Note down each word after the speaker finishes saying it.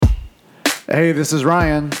Hey, this is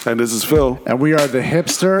Ryan. And this is Phil. And we are the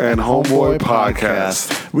Hipster and Homeboy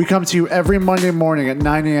podcast. We come to you every Monday morning at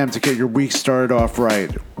 9 a.m. to get your week started off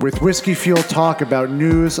right. With whiskey fuel talk about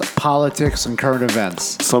news, politics, and current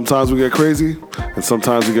events. Sometimes we get crazy, and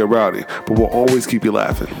sometimes we get rowdy, but we'll always keep you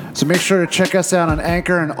laughing. So make sure to check us out on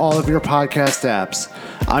Anchor and all of your podcast apps.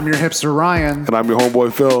 I'm your Hipster Ryan. And I'm your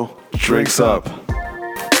Homeboy Phil. Drinks up.